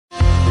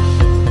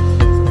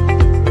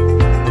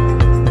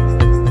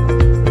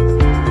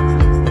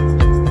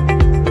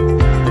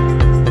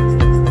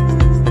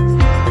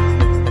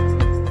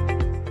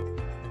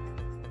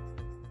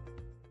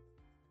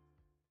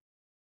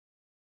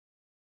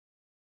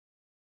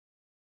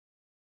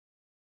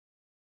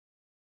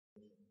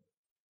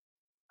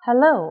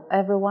Hello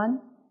everyone.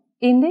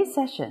 In this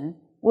session,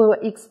 we will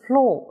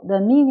explore the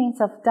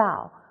meanings of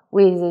Tao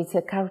with its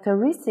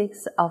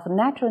characteristics of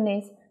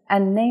naturalness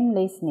and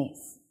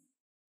namelessness.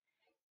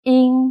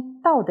 In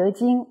Tao Te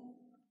Ching,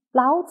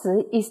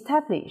 Laozi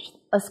established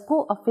a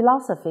school of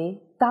philosophy,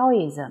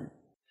 Daoism.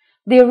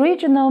 The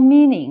original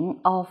meaning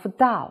of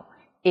Tao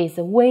is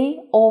way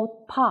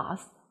or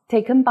path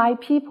taken by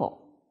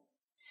people.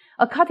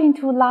 According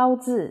to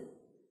Laozi,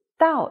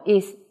 Tao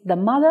is the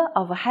mother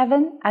of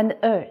heaven and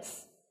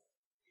earth.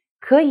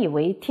 可以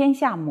为天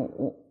下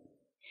母.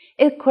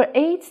 It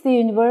creates the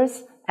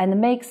universe and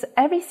makes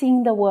everything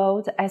in the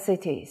world as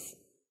it is.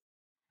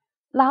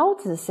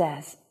 Laozi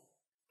says,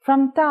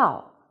 from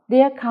Tao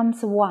there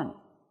comes one.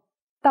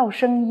 道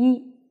生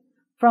一.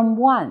 From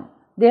one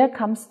there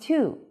comes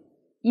two.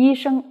 一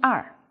生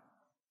二.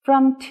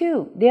 From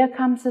two there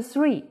comes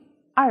three.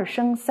 二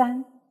生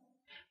三.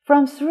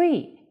 From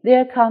three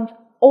there comes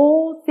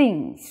all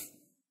things.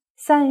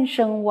 三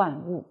生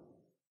万物.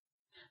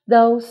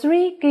 Though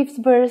three gives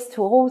birth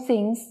to all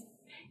things,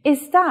 it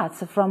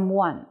starts from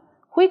one,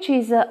 which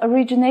is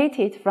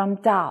originated from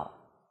Tao.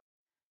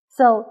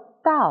 So,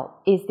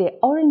 Tao is the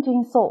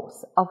origin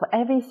source of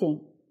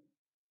everything.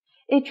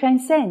 It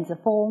transcends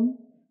form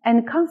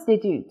and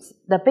constitutes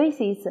the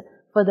basis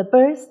for the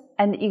birth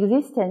and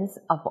existence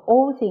of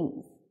all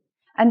things,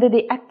 and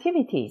the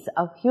activities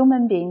of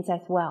human beings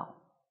as well.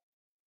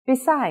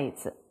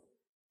 Besides,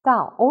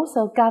 Tao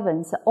also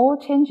governs all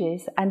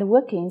changes and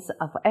workings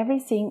of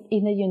everything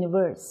in the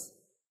universe.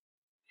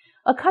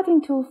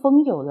 According to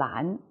Feng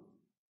Youlan,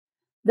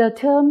 the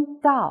term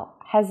Tao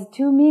has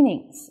two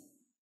meanings.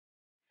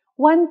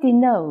 One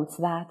denotes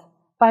that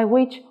by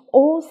which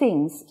all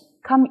things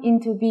come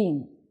into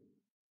being.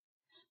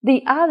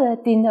 The other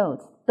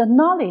denotes the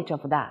knowledge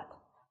of that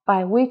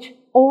by which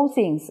all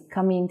things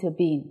come into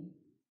being.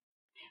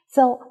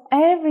 So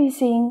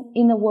everything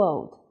in the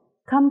world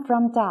comes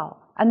from Tao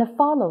and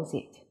follows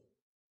it.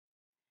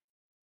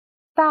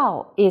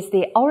 Tao is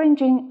the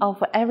origin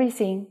of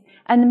everything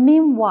and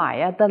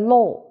meanwhile the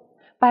law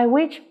by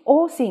which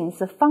all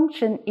things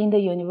function in the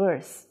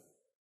universe.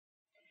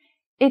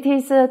 It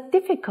is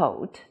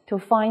difficult to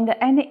find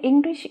any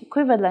English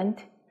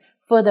equivalent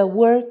for the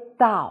word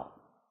Tao.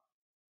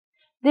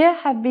 There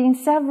have been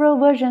several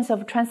versions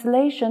of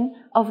translation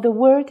of the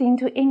word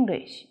into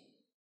English.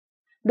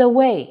 The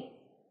way,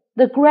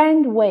 the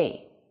grand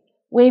way,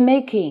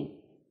 way-making,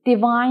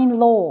 divine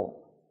law,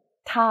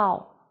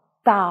 Tao,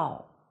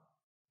 Tao.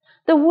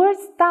 The words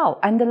Tao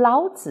and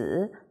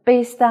Laozi,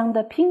 based on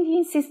the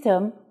pinyin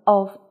system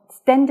of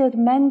Standard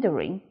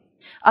Mandarin,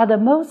 are the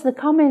most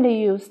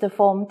commonly used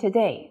form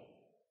today.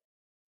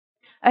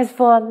 As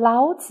for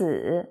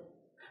Laozi,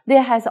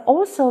 there has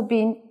also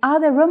been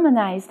other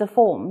Romanized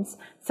forms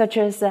such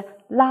as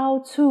Lao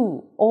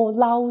Tzu or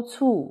Lao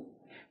Cu,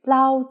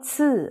 Lao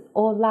Ci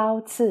or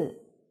Lao Ci.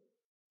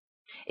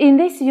 In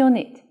this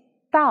unit,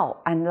 Tao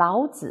and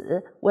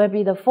Laozi will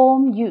be the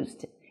form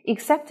used,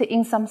 except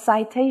in some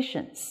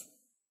citations.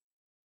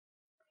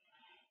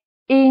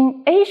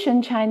 In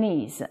ancient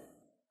Chinese,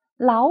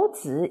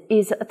 Laozi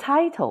is a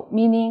title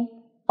meaning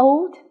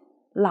old,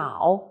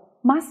 Lao,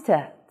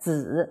 master,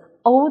 Zi,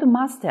 old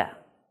master.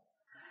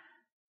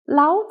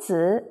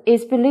 Laozi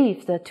is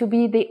believed to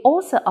be the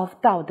author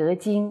of Tao Te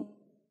Ching.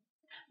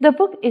 The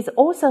book is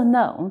also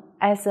known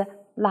as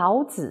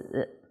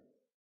Laozi,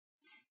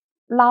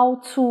 Lao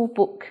Tzu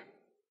book,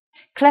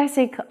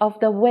 classic of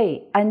the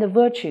way and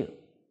virtue,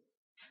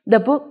 the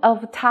book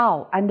of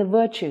Tao and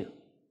virtue,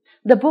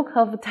 the book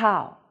of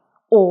Tao,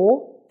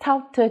 or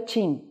Tao Te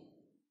Ching.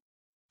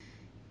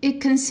 It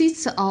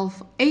consists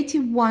of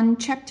 81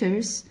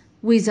 chapters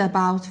with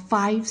about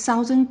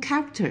 5,000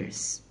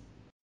 characters.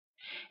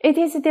 It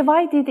is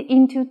divided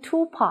into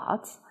two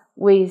parts,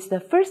 with the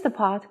first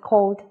part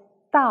called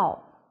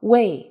Tao,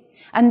 way,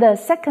 and the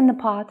second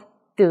part,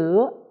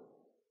 De,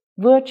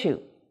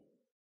 virtue.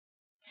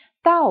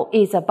 Tao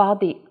is about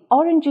the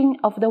origin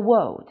of the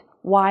world,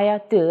 while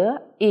De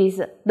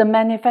is the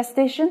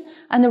manifestation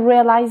and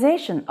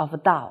realization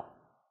of Tao.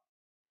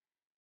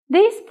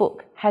 This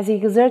book has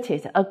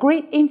exerted a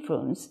great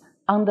influence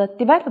on the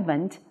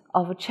development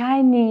of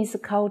Chinese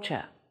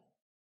culture.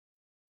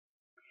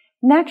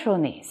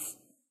 Naturalness.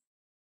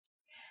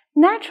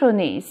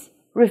 Naturalness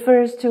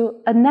refers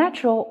to a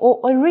natural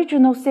or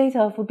original state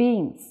of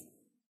beings.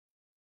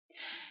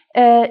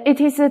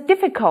 It is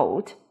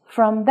difficult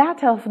from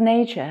that of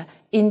nature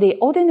in the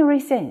ordinary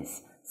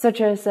sense, such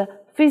as a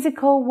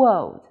physical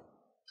world.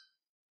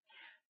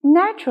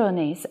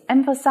 Naturalness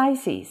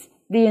emphasizes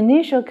the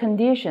initial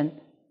condition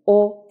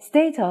or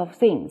state of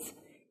things,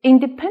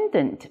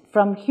 independent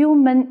from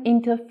human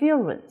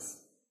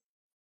interference.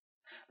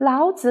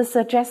 Laozi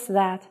suggests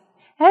that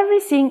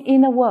everything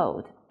in the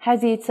world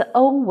has its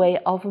own way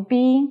of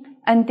being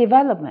and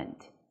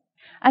development,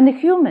 and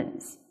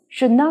humans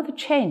should not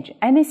change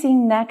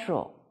anything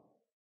natural.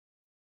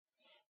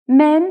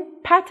 Man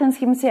patterns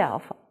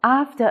himself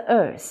after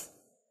earth,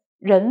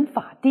 人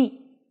法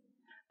地.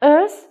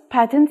 Earth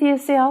patterns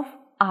itself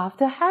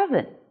after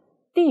heaven,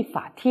 地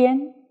法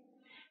天.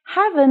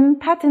 Heaven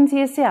patents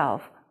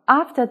itself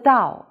after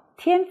Dao,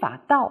 天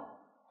法道.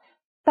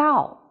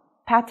 Dao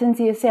patents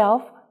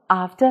itself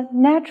after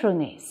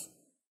naturalness,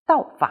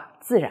 道法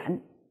自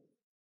然.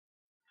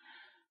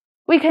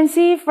 We can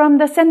see from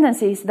the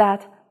sentences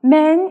that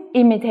man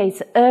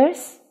imitates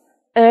earth,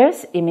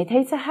 earth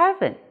imitates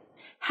heaven,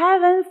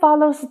 heaven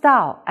follows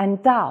Dao, and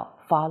Dao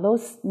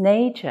follows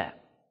nature.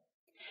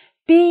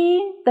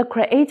 Being the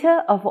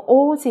creator of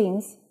all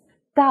things,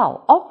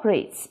 Dao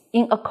operates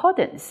in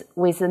accordance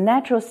with the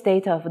natural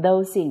state of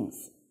those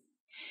things.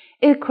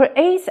 It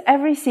creates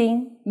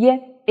everything,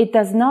 yet it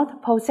does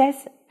not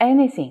possess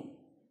anything.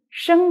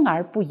 生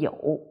而不有.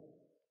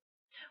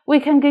 We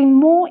can gain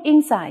more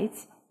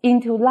insights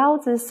into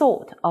Laozi's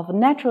thought of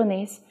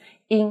naturalness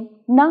in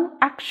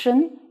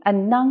non-action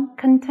and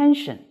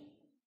non-contention.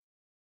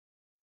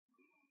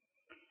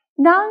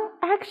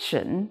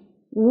 Non-action,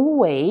 无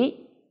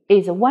为,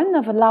 is one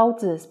of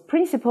Laozi's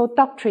principal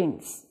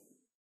doctrines.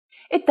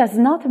 It does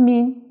not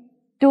mean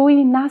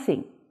doing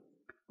nothing.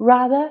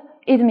 Rather,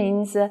 it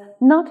means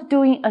not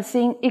doing a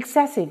thing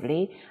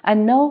excessively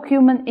and no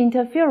human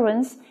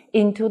interference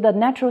into the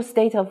natural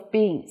state of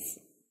beings.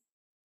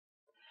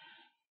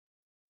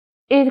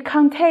 It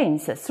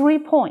contains 3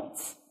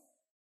 points.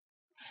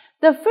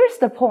 The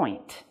first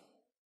point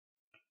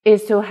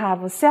is to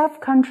have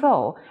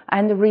self-control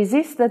and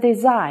resist the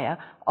desire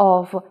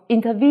of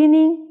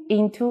intervening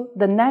into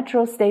the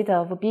natural state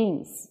of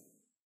beings.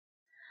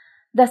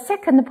 The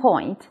second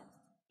point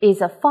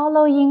is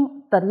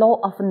following the law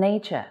of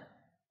nature.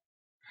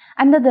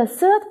 And the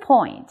third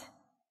point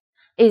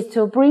is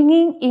to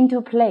bringing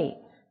into play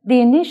the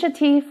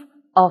initiative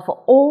of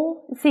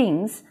all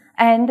things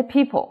and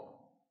people.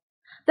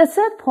 The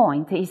third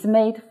point is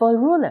made for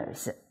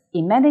rulers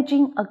in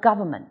managing a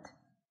government.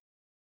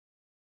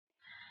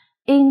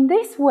 In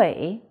this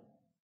way,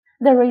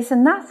 there is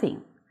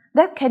nothing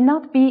that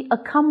cannot be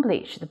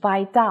accomplished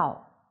by Dao.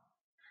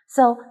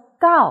 So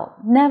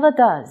Dao never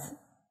does,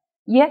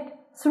 yet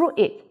through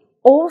it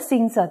all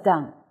things are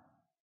done.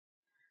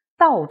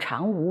 道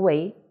常无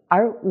为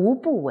而无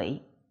不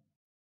为.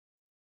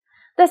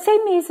 The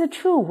same is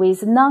true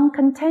with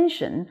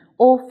non-contention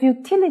or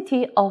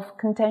futility of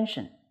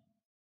contention.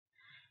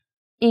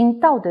 In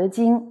道德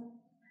经,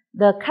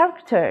 the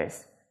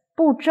characters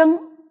不争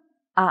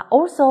are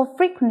also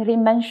frequently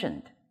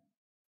mentioned.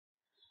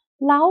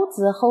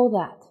 Laozi holds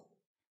that,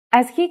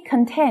 as he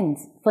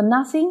contends for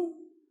nothing,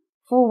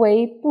 夫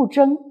为不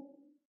争,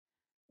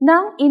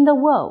 none in the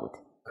world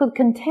could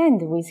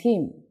contend with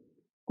him,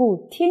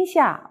 故天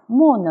下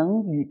莫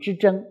能与之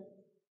争.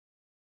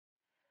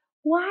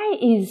 Why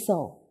is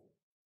so?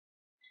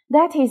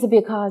 That is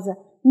because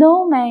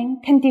no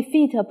man can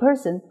defeat a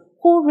person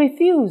who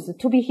refuses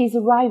to be his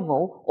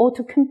rival or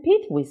to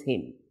compete with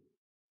him.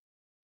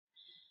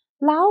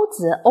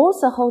 Laozi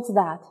also holds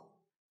that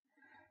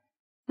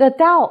the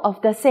Tao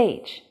of the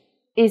sage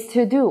is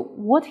to do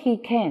what he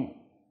can,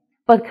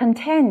 but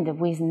contend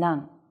with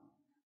none.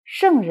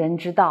 圣人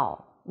之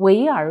道，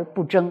为而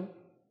不争.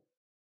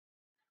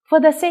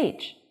 For the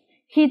sage,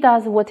 he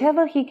does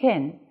whatever he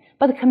can,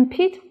 but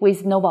compete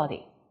with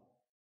nobody.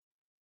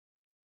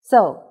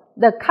 So,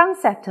 the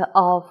concept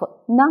of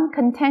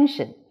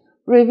non-contention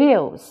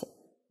reveals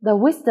the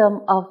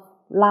wisdom of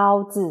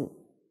Laozi.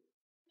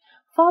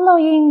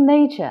 Following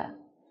nature,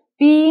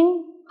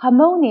 being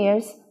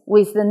harmonious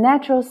with the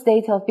natural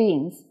state of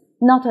beings,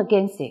 not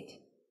against it.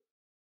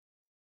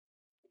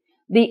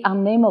 The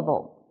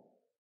unnameable.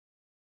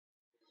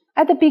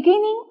 At the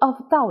beginning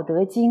of 道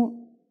德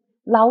经,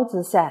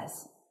 Laozi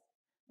says,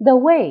 the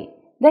way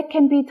that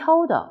can be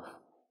told of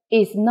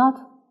is not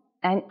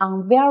an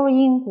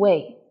unvarying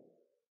way.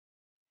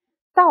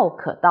 道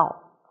可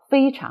道，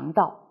非常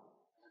道.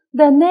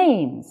 The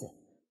names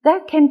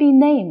that can be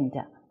named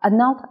are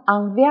not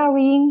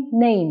unvarying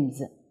names.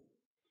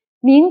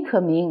 名可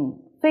名，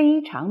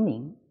非常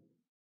名.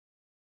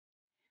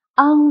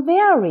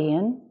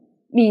 Unvarying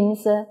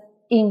means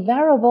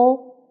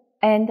invariable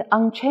and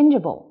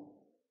unchangeable.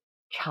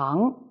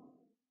 常.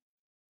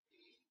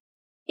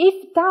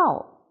 If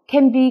Tao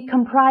can be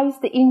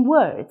comprised in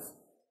words,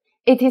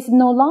 it is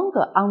no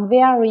longer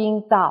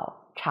unvarying Tao,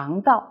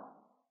 常道.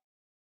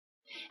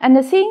 And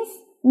the things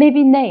may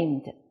be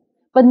named,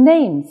 but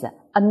names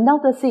are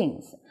not the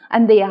things,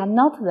 and they are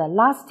not the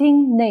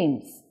lasting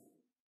names.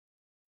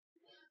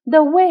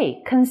 The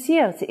way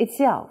conceals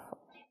itself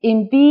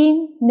in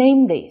being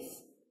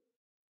nameless.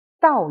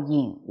 道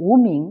隐无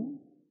名,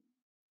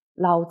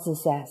 Laozi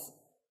says.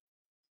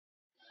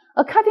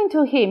 According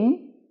to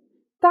him,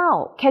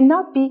 Tao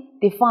cannot be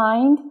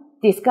defined,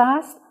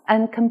 discussed,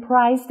 and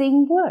comprised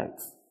in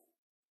words.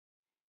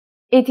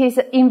 It is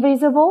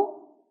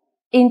invisible,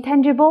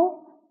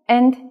 intangible,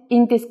 and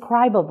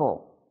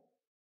indescribable.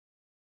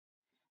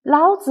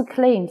 Laozi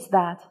claims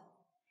that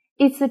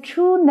its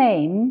true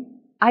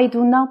name I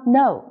do not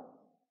know.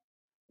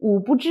 吾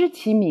不知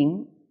其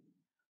名.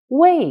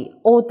 Wei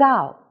or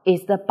Dao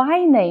is the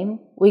by name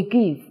we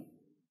give.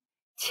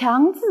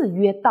 强字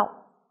曰道.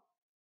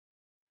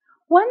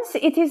 Once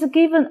it is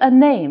given a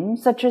name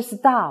such as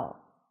Dao,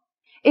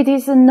 It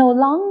is no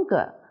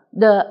longer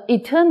the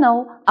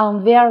eternal,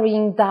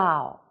 unvarying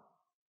Tao,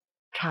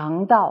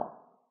 常道.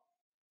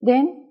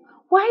 Then,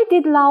 why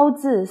did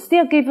Laozi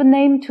still give a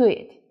name to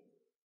it?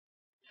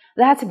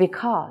 That's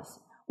because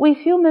we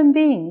human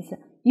beings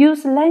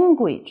use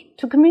language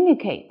to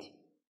communicate.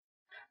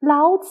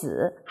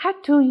 Laozi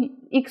had to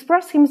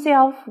express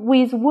himself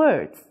with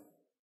words.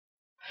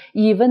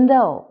 Even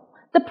though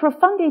the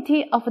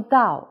profundity of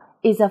Tao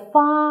is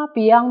far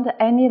beyond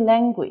any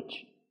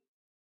language.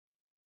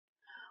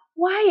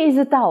 Why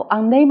is Tao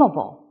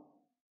unnameable?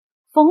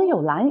 Feng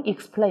Youlan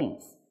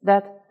explains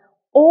that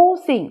all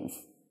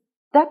things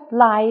that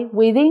lie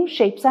within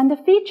shapes and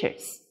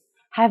features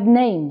have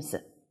names.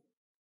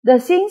 The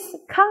things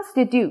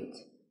constitute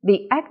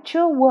the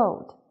actual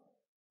world.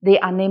 They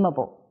are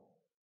nameable.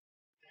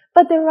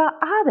 But there are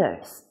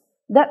others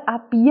that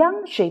are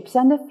beyond shapes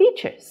and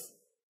features.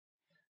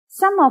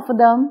 Some of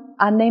them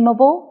are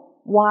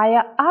nameable,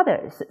 while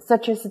others,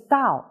 such as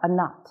Tao, are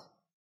not.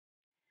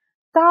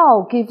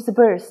 Tao gives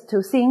birth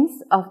to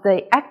things of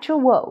the actual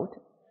world,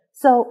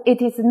 so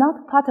it is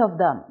not part of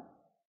them.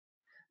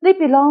 They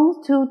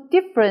belong to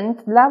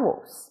different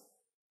levels.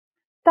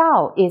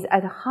 Tao is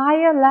at a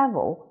higher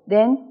level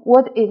than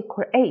what it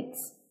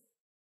creates.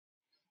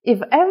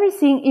 If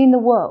everything in the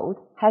world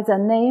has a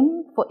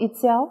name for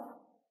itself,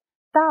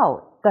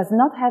 Tao does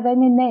not have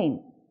any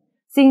name,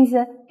 since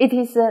it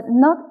is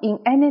not in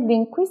any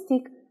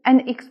linguistic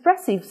and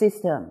expressive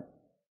system.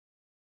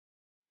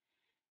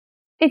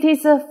 It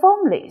is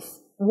formless,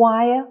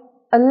 while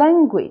a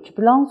language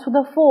belongs to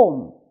the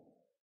form.